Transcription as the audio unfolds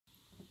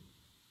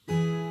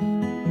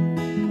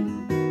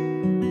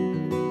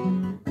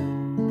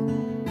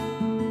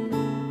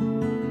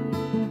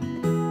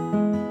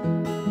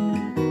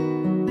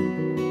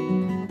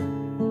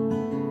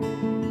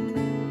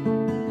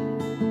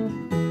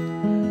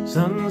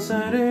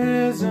Sunset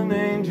is an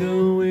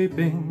angel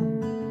weeping,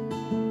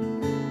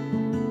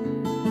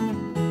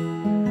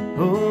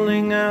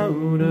 holding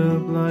out a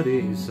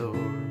bloody sword.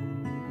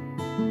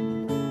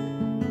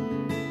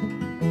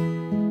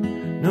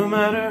 No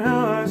matter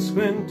how I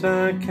squint,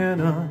 I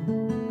cannot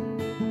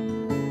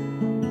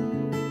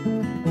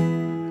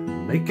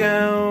make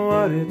out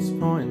what it's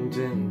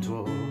pointing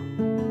toward.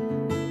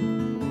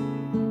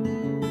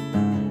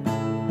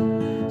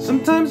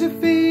 Sometimes you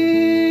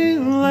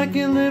feel like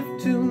you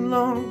lived too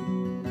long.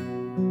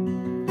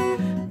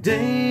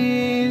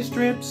 Days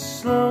drip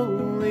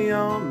slowly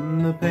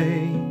on the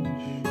page.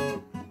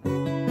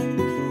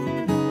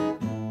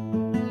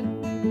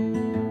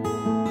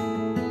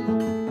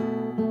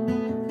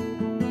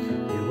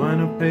 You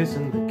wind up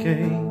pacing the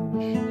cage.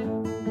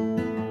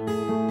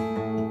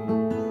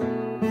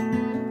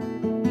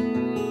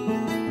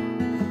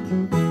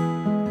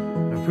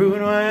 I've proven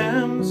who I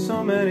am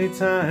so many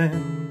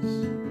times.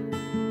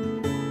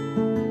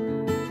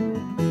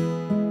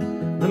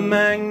 The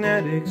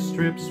magnetic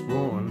strip's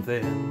worn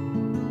thin.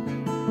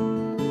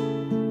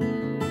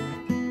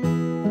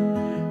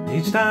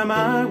 Each time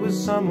I was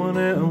someone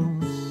else,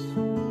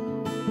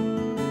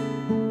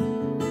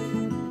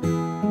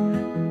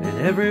 and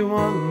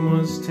everyone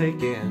was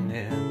taken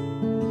in.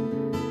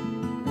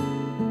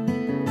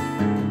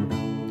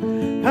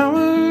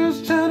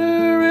 Powers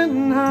chatter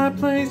in high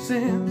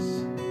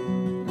places,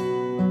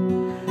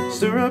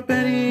 stir up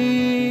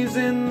eddies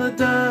in the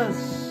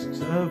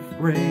dust of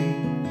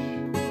rage.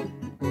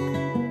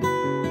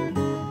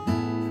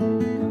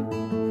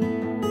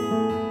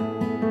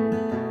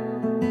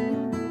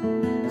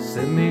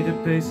 Send me to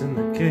pace in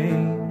the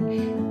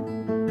cage.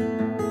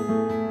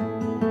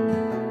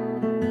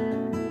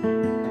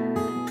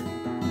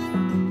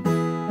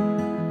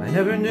 I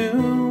never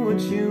knew what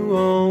you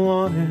all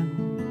wanted,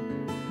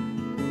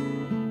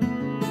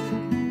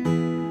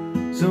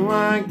 so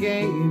I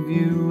gave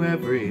you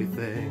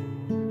everything.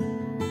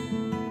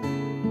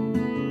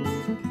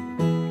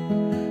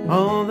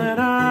 All that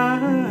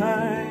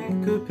I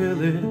could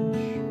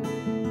pillage,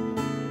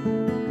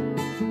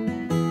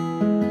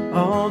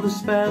 all the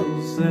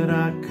spells that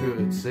I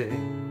could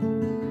sing.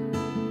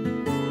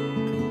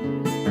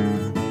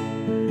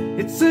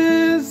 It's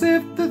as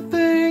if the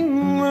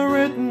thing were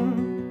written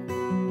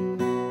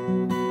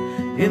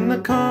in the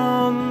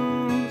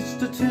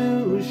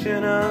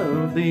constitution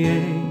of the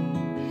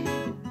age.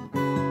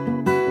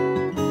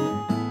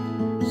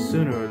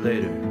 Sooner or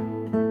later,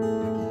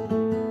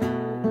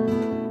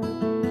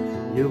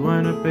 you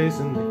wind up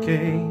pacing the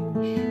cage.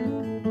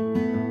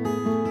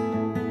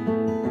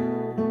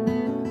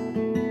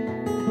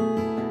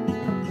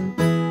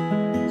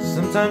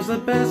 Sometimes the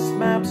best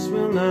maps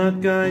will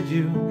not guide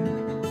you.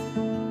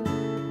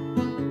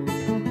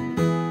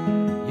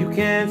 You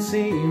can't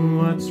see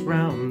what's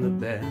round the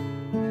bend.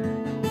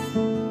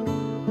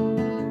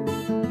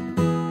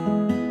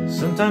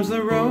 Sometimes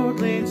the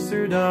road leads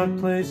through dark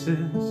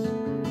places.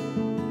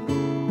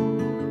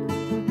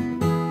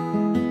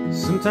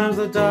 Sometimes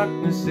the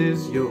darkness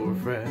is your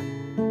friend.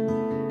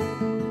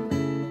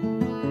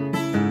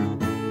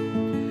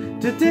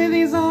 Today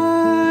these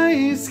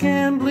eyes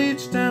can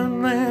bleach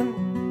down land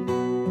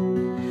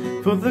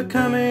for the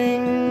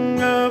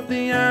coming of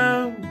the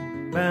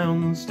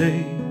outbound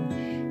stage.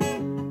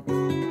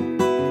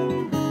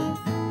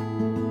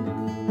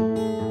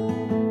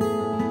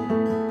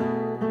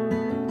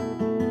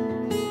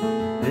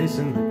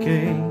 Pacing the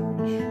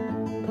cage.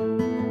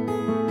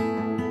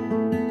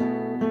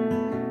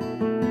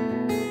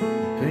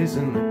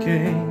 Pacing the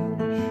cage.